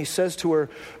 16 and he says to her,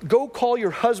 "Go call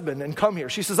your husband and come here."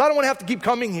 She says, "I don't want to have to keep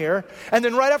coming here." And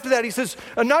then right after that he says,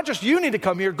 "Not just you need to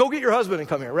come here, go get your husband and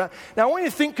come here." Right? Now I want you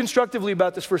to think constructively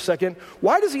about this for a second.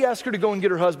 Why does he ask her to go and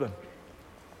get her husband?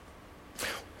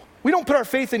 We don't put our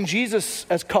faith in Jesus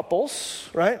as couples,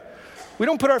 right? We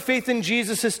don't put our faith in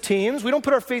Jesus as teams. We don't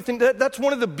put our faith in that. That's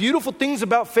one of the beautiful things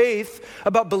about faith,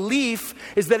 about belief,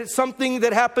 is that it's something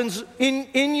that happens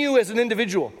in you as an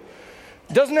individual.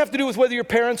 It doesn't have to do with whether your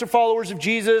parents are followers of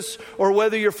Jesus or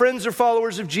whether your friends are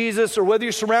followers of Jesus or whether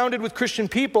you're surrounded with Christian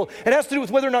people. It has to do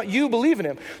with whether or not you believe in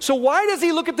him. So why does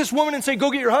he look at this woman and say,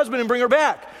 "Go get your husband and bring her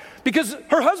back"? Because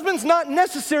her husband's not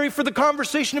necessary for the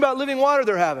conversation about living water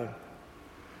they're having.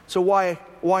 So why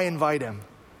invite him?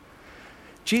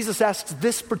 Jesus asks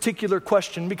this particular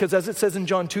question because, as it says in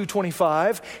John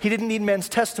 2:25, he didn't need man's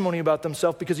testimony about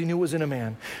themselves because he knew it was in a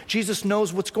man. Jesus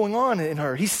knows what's going on in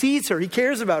her. He sees her. He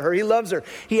cares about her. He loves her.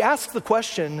 He asks the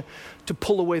question to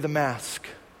pull away the mask.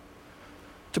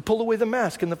 To pull away the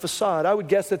mask and the facade. I would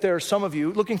guess that there are some of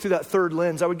you, looking through that third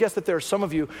lens, I would guess that there are some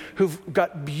of you who've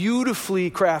got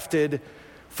beautifully crafted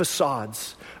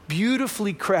facades,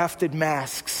 beautifully crafted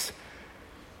masks,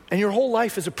 and your whole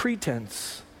life is a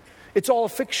pretense. It's all a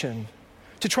fiction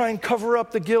to try and cover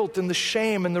up the guilt and the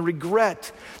shame and the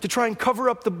regret, to try and cover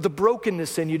up the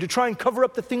brokenness in you, to try and cover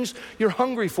up the things you're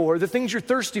hungry for, the things you're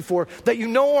thirsty for, that you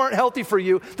know aren't healthy for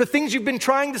you, the things you've been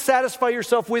trying to satisfy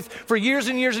yourself with for years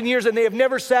and years and years, and they have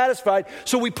never satisfied.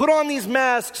 So we put on these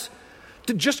masks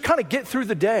to just kind of get through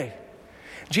the day.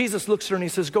 Jesus looks at her and he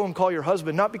says, "Go and call your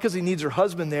husband," not because he needs her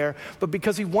husband there, but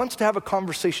because he wants to have a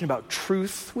conversation about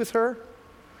truth with her.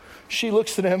 She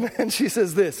looks at him and she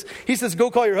says this. He says,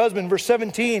 "Go call your husband." Verse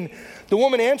 17, the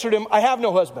woman answered him, "I have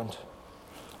no husband."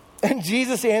 And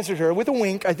Jesus answered her with a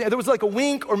wink. There was like a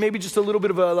wink or maybe just a little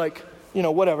bit of a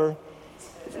whatever.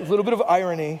 A little bit of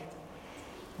irony.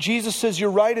 Jesus says, "You're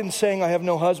right in saying I have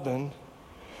no husband.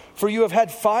 For you have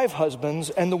had 5 husbands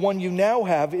and the one you now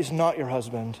have is not your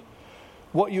husband.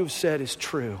 What you have said is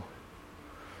true."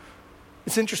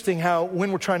 It's interesting how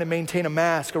when we're trying to maintain a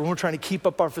mask or when we're trying to keep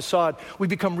up our facade, we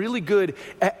become really good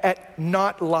at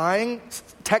not lying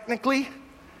technically,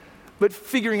 but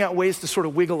figuring out ways to sort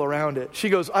of wiggle around it. She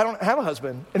goes, "I don't have a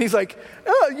husband." And he's like,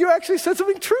 "Oh, you actually said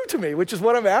something true to me," which is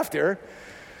what I'm after.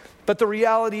 But the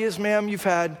reality is, ma'am, you've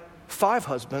had 5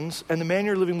 husbands and the man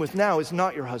you're living with now is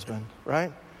not your husband,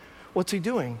 right? What's he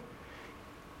doing?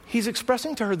 He's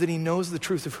expressing to her that he knows the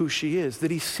truth of who she is,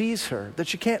 that he sees her, that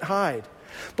she can't hide.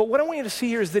 But what I want you to see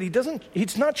here is that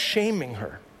he's not shaming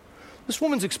her. This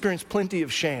woman's experienced plenty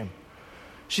of shame.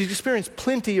 She's experienced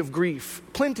plenty of grief,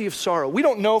 plenty of sorrow. We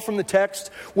don't know from the text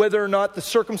whether or not the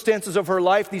circumstances of her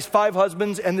life, these 5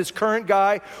 husbands and this current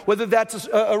guy, whether that's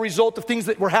a result of things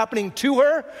that were happening to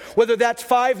her, whether that's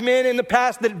 5 men in the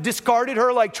past that discarded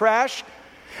her like trash.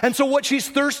 And so what she's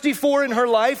thirsty for in her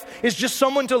life is just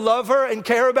someone to love her and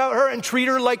care about her and treat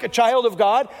her like a child of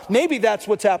God. Maybe that's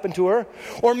what's happened to her.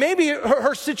 Or maybe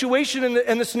her situation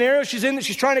and the scenario she's in that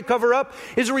she's trying to cover up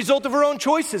is a result of her own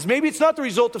choices. Maybe it's not the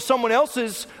result of someone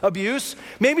else's abuse.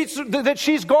 Maybe it's that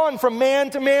she's gone from man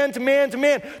to man to man to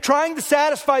man, trying to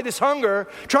satisfy this hunger,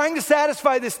 trying to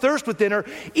satisfy this thirst within her.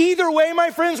 Either way,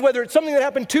 my friends, whether it's something that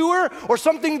happened to her or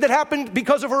something that happened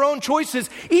because of her own choices,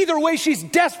 either way, she's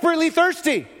desperately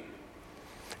thirsty.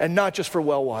 And not just for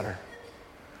well water.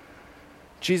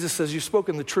 Jesus says, "You've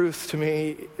spoken the truth to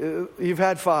me. You've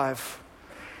had 5.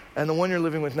 And the one you're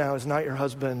living with now is not your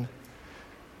husband."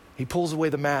 He pulls away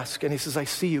the mask and he says, "I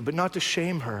see you," but not to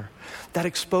shame her. That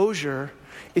exposure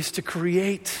is to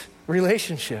create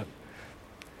relationship.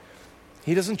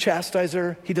 He doesn't chastise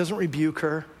her. He doesn't rebuke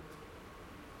her.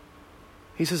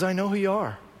 He says, "I know who you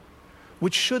are."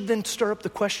 Which should then stir up the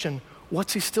question,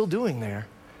 what's he still doing there?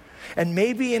 And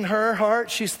maybe in her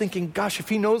heart, she's thinking, gosh, if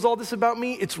he knows all this about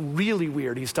me, it's really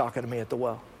weird he's talking to me at the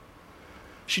well.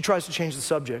 She tries to change the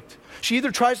subject. She either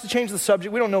tries to change the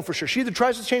subject, we don't know for sure. She either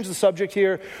tries to change the subject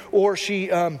here, or she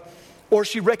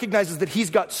recognizes that he's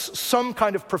got some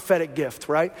kind of prophetic gift,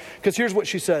 right? Because here's what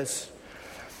she says.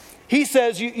 He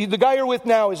says, the guy you're with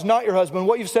now is not your husband.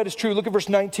 What you've said is true. Look at verse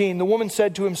 19. The woman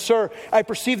said to him, "Sir, I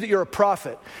perceive that you're a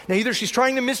prophet." Now either she's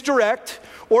trying to misdirect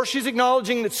or she's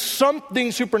acknowledging that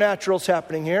something supernatural is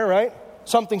happening here, right?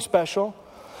 something special.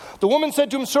 The woman said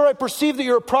to him, "Sir, I perceive that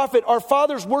you're a prophet. Our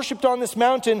fathers worshipped on this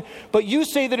mountain, but you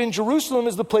say that in Jerusalem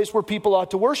is the place where people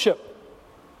ought to worship."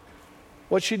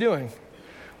 What's she doing?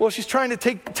 Well, she's trying to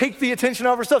take the attention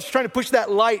off herself. She's trying to push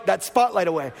that light, that spotlight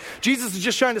away. Jesus is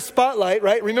just trying to spotlight,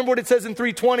 right? Remember what it says in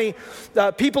 3:20,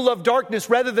 people love darkness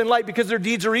rather than light because their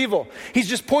deeds are evil. He's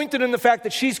just pointed in the fact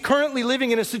that she's currently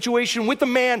living in a situation with a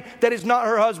man that is not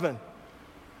her husband.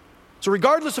 So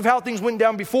regardless of how things went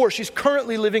down before, she's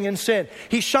currently living in sin.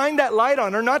 He shined that light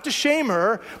on her, not to shame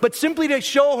her, but simply to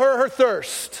show her her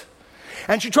thirst.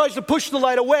 And she tries to push the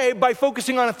light away by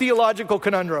focusing on a theological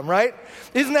conundrum, right?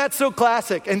 Isn't that so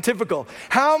classic and typical?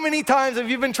 How many times have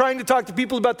you been trying to talk to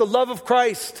people about the love of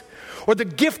Christ or the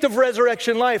gift of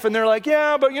resurrection life? And they're like,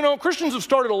 yeah, but Christians have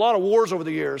started a lot of wars over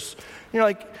the years. And you're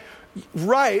like,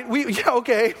 right,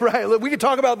 right. We could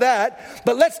talk about that,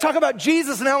 but let's talk about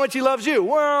Jesus and how much he loves you.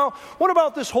 Well, what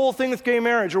about this whole thing with gay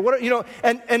marriage, or what?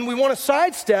 And we want to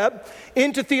sidestep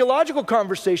into theological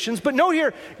conversations. But note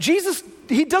here, Jesus,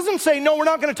 he doesn't say, no, we're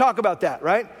not going to talk about that,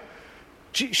 right?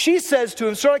 She says to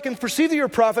him, "Sir, I can perceive that you're a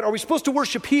prophet. Are we supposed to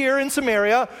worship here in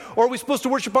Samaria, or are we supposed to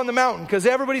worship on the mountain?" Because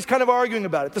everybody's kind of arguing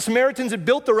about it. The Samaritans had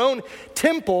built their own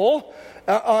temple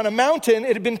on a mountain.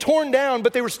 It had been torn down,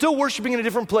 but they were still worshiping in a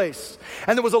different place.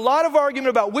 And there was a lot of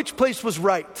argument about which place was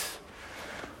right.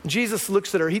 Jesus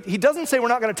looks at her. He doesn't say, we're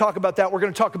not going to talk about that. We're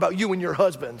going to talk about you and your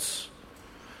husbands.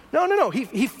 No.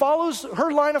 He follows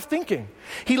her line of thinking.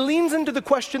 He leans into the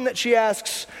question that she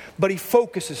asks, but he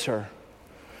focuses her.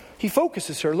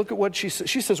 Look at what she says.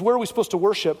 She says, "Where are we supposed to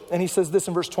worship?" And he says this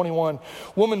in verse 21.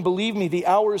 "Woman, believe me, the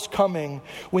hour is coming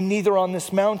when neither on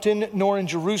this mountain nor in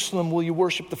Jerusalem will you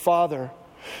worship the Father.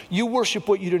 You worship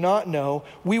what you do not know.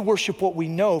 We worship what we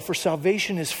know, for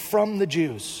salvation is from the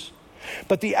Jews.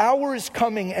 But the hour is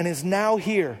coming and is now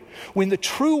here when the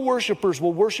true worshipers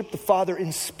will worship the Father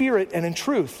in spirit and in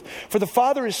truth. For the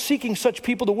Father is seeking such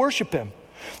people to worship him.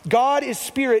 God is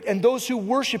spirit, and those who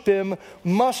worship him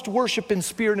must worship in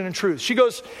spirit and in truth." She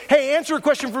goes, "Hey, answer a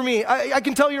question for me. I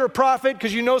can tell you're a prophet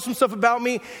because you know some stuff about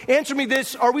me. Answer me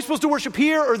this. Are we supposed to worship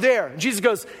here or there?" And Jesus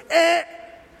goes,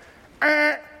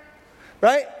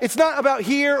 right? It's not about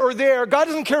here or there. God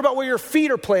doesn't care about where your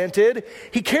feet are planted.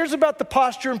 He cares about the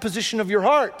posture and position of your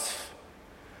heart.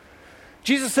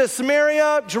 Jesus says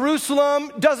Samaria,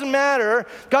 Jerusalem, doesn't matter.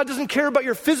 God doesn't care about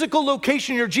your physical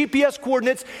location, your GPS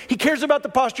coordinates. He cares about the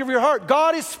posture of your heart.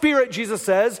 God is spirit, Jesus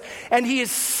says, and he is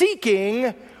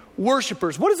seeking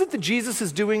worshipers. What is it that Jesus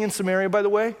is doing in Samaria, by the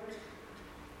way?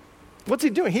 What's he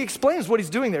doing? He explains what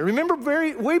he's doing there. Remember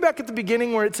way back at the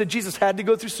beginning where it said Jesus had to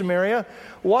go through Samaria?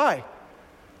 Why?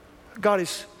 God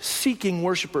is seeking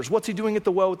worshipers. What's he doing at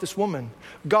the well with this woman?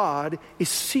 God is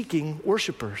seeking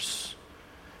worshipers.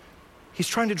 He's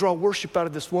trying to draw worship out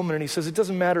of this woman, and he says, it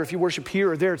doesn't matter if you worship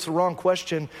here or there. It's the wrong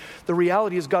question. The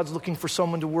reality is God's looking for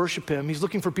someone to worship him. He's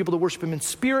looking for people to worship him in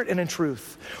spirit and in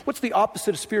truth. What's the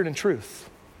opposite of spirit and truth?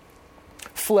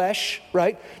 Flesh,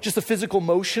 right? Just the physical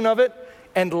motion of it,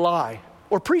 and lie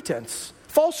or pretense,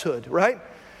 falsehood, right?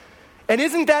 And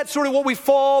isn't that sort of what we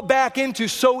fall back into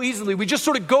so easily? We just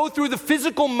sort of go through the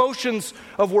physical motions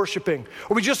of worshiping,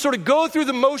 or we just sort of go through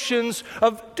the motions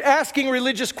of asking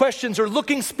religious questions or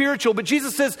looking spiritual. But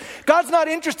Jesus says, God's not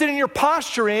interested in your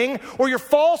posturing or your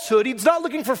falsehood. He's not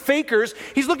looking for fakers.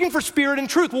 He's looking for spirit and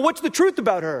truth. Well, what's the truth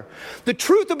about her? The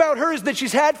truth about her is that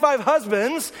she's had 5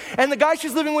 husbands, and the guy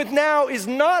she's living with now is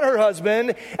not her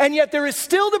husband, and yet there is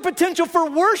still the potential for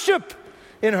worship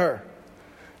in her.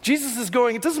 Jesus is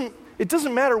going, it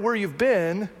doesn't matter where you've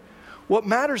been. What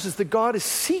matters is that God is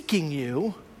seeking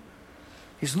you.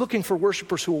 He's looking for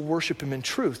worshipers who will worship him in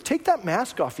truth. Take that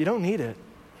mask off. You don't need it.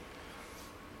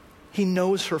 He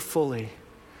knows her fully,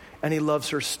 and he loves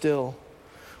her still.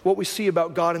 What we see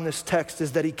about God in this text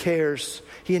is that he cares.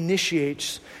 He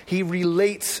initiates. He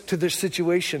relates to this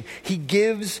situation. He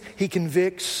gives, he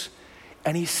convicts,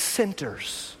 and he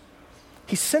centers.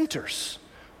 He centers.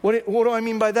 What do I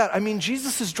mean by that? I mean,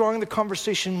 Jesus is drawing the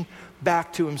conversation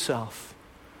back to himself.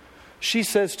 She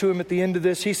says to him at the end of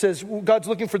this, he says, God's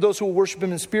looking for those who will worship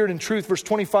him in spirit and truth. Verse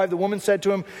 25, the woman said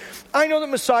to him, I know that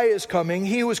Messiah is coming,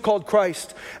 he who is called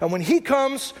Christ. And when he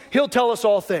comes, he'll tell us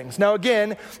all things. Now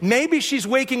again, maybe she's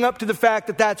waking up to the fact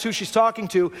that that's who she's talking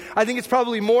to. I think it's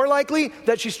probably more likely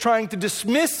that she's trying to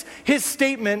dismiss his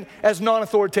statement as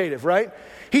non-authoritative, right?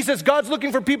 He says, God's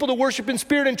looking for people to worship in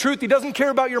spirit and truth. He doesn't care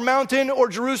about your mountain or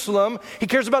Jerusalem. He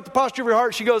cares about the posture of your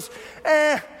heart. She goes,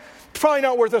 it's probably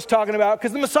not worth us talking about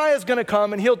because the Messiah is going to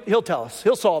come and he'll tell us.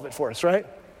 He'll solve it for us, right?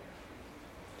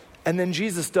 And then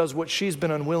Jesus does what she's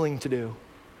been unwilling to do.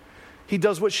 He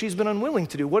does what she's been unwilling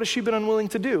to do. What has she been unwilling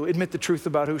to do? Admit the truth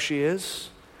about who she is.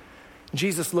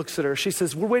 Jesus looks at her. She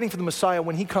says, we're waiting for the Messiah.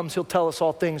 When he comes, he'll tell us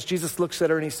all things. Jesus looks at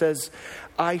her and he says,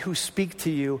 I who speak to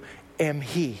you am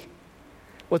he.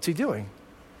 What's he doing?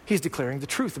 He's declaring the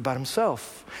truth about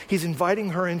himself. He's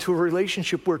inviting her into a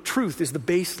relationship where truth is the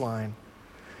baseline.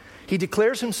 He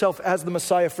declares himself as the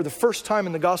Messiah for the first time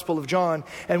in the Gospel of John.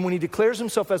 And when he declares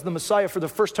himself as the Messiah for the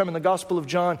first time in the Gospel of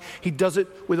John, he does it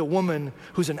with a woman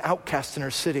who's an outcast in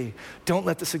her city. Don't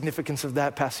let the significance of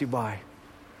that pass you by.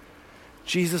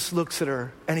 Jesus looks at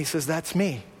her and he says, that's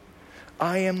me.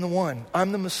 I am the one.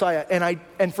 I'm the Messiah.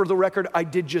 And for the record, I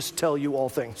did just tell you all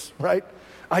things, right?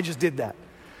 I just did that.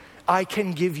 I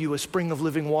can give you a spring of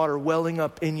living water welling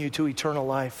up in you to eternal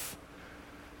life.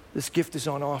 This gift is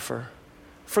on offer.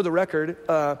 For the record,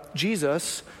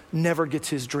 Jesus never gets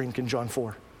his drink in John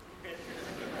 4.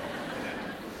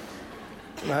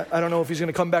 I don't know if he's going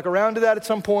to come back around to that at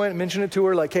some point and mention it to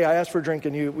her, like, hey, I asked for a drink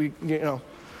and you know.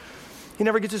 He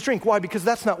never gets his drink. Why? Because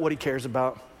that's not what he cares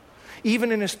about.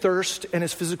 Even in his thirst and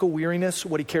his physical weariness,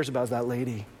 what he cares about is that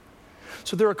lady.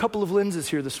 So there are a couple of lenses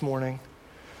here this morning.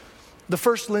 The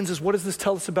first lens is, what does this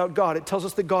tell us about God? It tells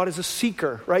us that God is a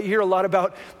seeker, right? You hear a lot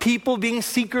about people being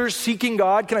seekers, seeking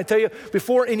God. Can I tell you,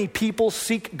 before any people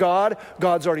seek God,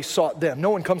 God's already sought them. No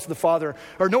one comes to the Father,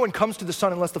 or no one comes to the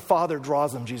Son unless the Father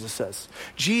draws them, Jesus says.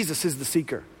 Jesus is the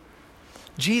seeker.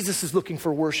 Jesus is looking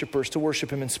for worshipers to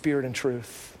worship him in spirit and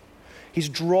truth. He's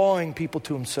drawing people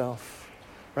to himself,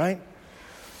 right?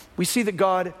 We see that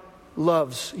God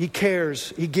loves, he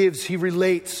cares, he gives, he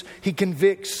relates, he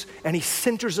convicts, and he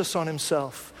centers us on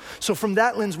himself. So from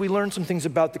that lens, we learn some things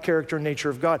about the character and nature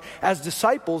of God. As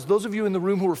disciples, those of you in the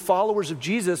room who are followers of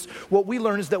Jesus, what we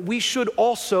learn is that we should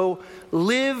also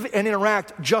live and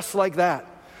interact just like that.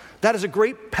 That is a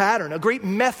great pattern, a great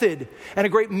method, and a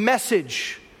great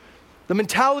message. The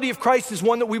mentality of Christ is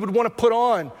one that we would want to put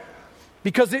on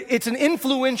because it's an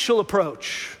influential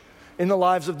approach in the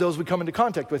lives of those we come into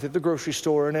contact with at the grocery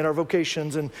store and at our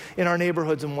vocations and in our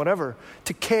neighborhoods and whatever.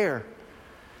 To care,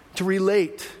 to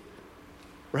relate,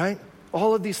 right?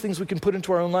 All of these things we can put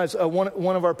into our own lives.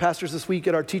 One of our pastors this week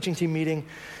at our teaching team meeting,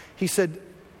 he said,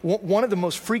 one of the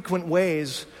most frequent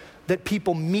ways that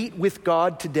people meet with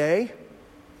God today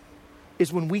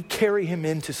is when we carry him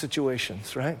into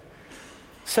situations, right?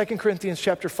 2 Corinthians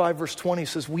chapter 5, verse 20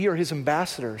 says, we are his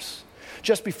ambassadors.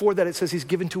 Just before that, it says he's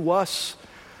given to us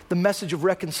the message of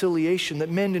reconciliation, that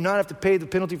men do not have to pay the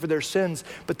penalty for their sins,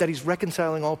 but that he's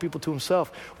reconciling all people to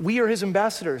himself. We are his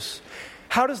ambassadors.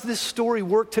 How does this story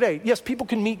work today? Yes, people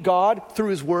can meet God through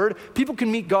his word. People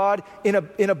can meet God in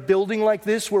a building like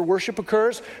this where worship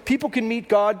occurs. People can meet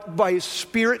God by his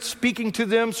spirit speaking to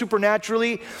them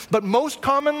supernaturally. But most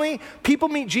commonly, people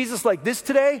meet Jesus like this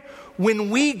today when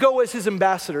we go as his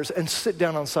ambassadors and sit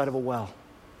down on the side of a well.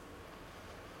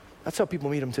 That's how people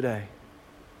meet him today.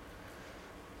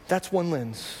 That's one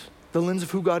lens. The lens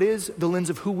of who God is, the lens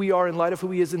of who we are in light of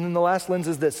who he is. And then the last lens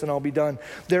is this, and I'll be done.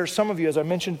 There are some of you, as I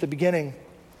mentioned at the beginning,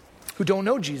 who don't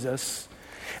know Jesus.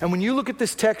 And when you look at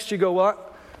this text, you go, well,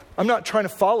 I'm not trying to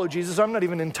follow Jesus. I'm not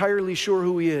even entirely sure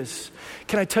who he is.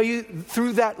 Can I tell you,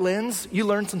 through that lens, you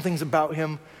learn some things about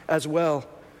him as well.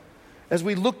 As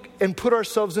we look and put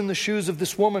ourselves in the shoes of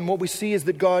this woman, what we see is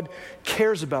that God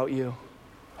cares about you,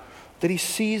 that he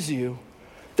sees you,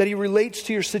 that he relates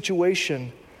to your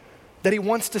situation, that he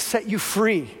wants to set you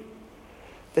free,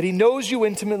 that he knows you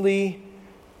intimately,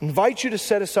 invites you to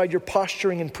set aside your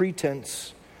posturing and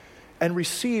pretense and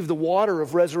receive the water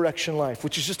of resurrection life,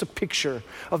 which is just a picture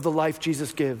of the life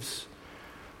Jesus gives.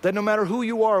 That no matter who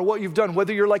you are or what you've done,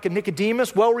 whether you're like a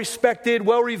Nicodemus, well-respected,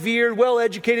 well-revered,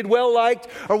 well-educated, well-liked,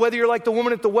 or whether you're like the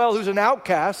woman at the well who's an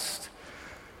outcast,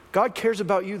 God cares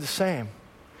about you the same.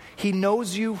 He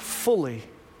knows you fully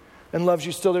and loves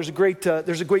you still. There's a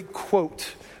great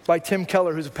quote by Tim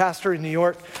Keller, who's a pastor in New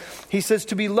York. He says,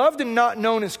 to be loved and not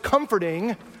known is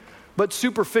comforting, but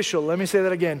superficial. Let me say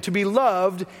that again. To be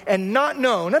loved and not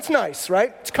known, that's nice,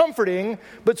 right? It's comforting,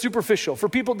 but superficial. For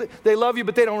people, they love you,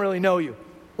 but they don't really know you,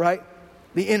 right?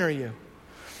 The inner you.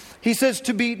 He says,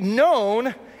 to be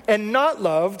known and not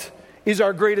loved is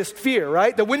our greatest fear,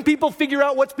 right? That when people figure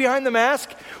out what's behind the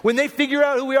mask, when they figure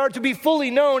out who we are, to be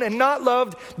fully known and not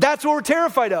loved, that's what we're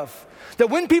terrified of. That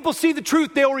when people see the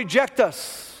truth, they'll reject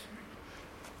us.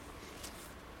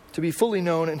 To be fully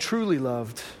known and truly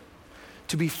loved.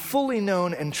 To be fully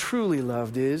known and truly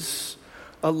loved is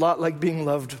a lot like being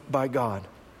loved by God.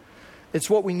 It's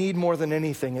what we need more than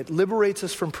anything. It liberates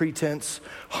us from pretense,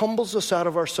 humbles us out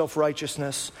of our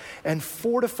self-righteousness, and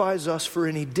fortifies us for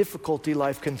any difficulty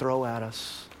life can throw at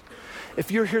us. If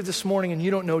you're here this morning and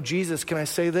you don't know Jesus, can I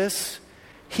say this?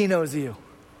 He knows you.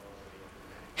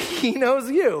 He knows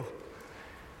you.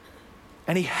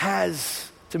 And he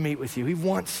has to meet with you. He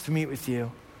wants to meet with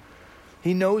you.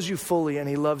 He knows you fully and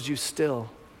he loves you still.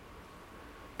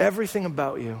 Everything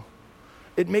about you.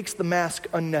 It makes the mask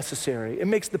unnecessary. It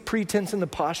makes the pretense and the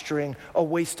posturing a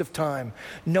waste of time.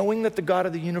 Knowing that the God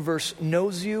of the universe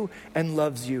knows you and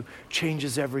loves you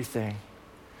changes everything.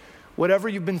 Whatever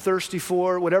you've been thirsty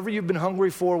for, whatever you've been hungry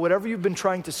for, whatever you've been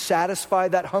trying to satisfy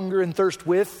that hunger and thirst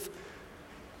with,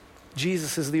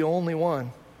 Jesus is the only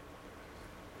one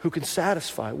who can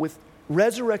satisfy with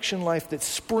resurrection life that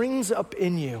springs up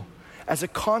in you as a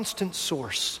constant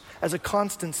source, as a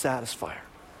constant satisfier,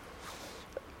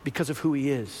 because of who he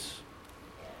is.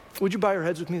 Would you bow your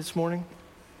heads with me this morning?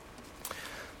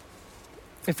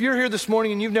 If you're here this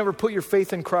morning and you've never put your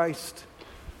faith in Christ,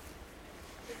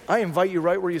 I invite you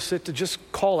right where you sit to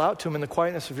just call out to him in the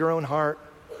quietness of your own heart.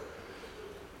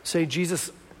 Say,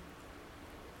 Jesus,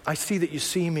 I see that you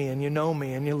see me and you know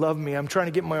me and you love me. I'm trying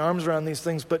to get my arms around these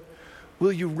things, but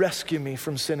will you rescue me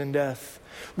from sin and death?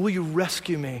 Will you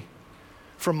rescue me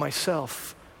from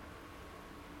myself?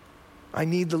 I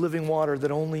need the living water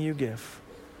that only you give.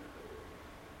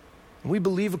 And we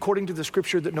believe, according to the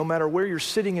scripture, that no matter where you're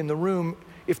sitting in the room,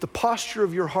 if the posture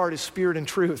of your heart is spirit and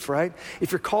truth, right?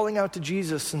 If you're calling out to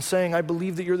Jesus and saying, I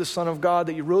believe that you're the Son of God,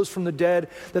 that you rose from the dead,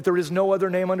 that there is no other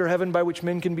name under heaven by which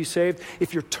men can be saved,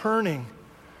 if you're turning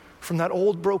from that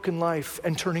old broken life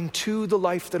and turning to the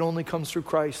life that only comes through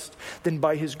Christ, then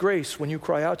by his grace, when you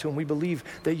cry out to him, we believe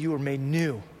that you are made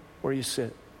new where you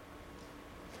sit.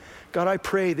 God, I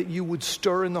pray that you would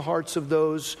stir in the hearts of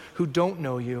those who don't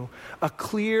know you a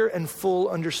clear and full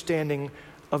understanding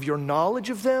of your knowledge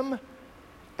of them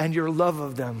and your love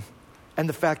of them, and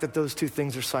the fact that those two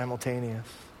things are simultaneous.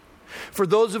 For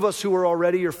those of us who are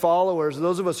already your followers,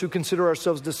 those of us who consider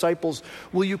ourselves disciples,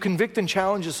 will you convict and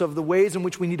challenge us of the ways in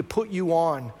which we need to put you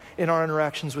on in our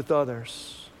interactions with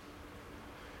others?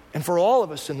 And for all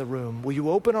of us in the room, will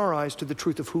you open our eyes to the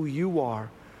truth of who you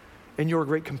are, in your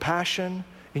great compassion,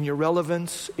 in your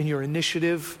relevance, in your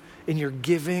initiative, in your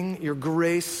giving, your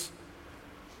grace?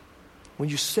 When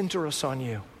you center us on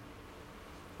you,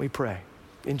 we pray.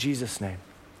 In Jesus' name,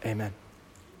 amen.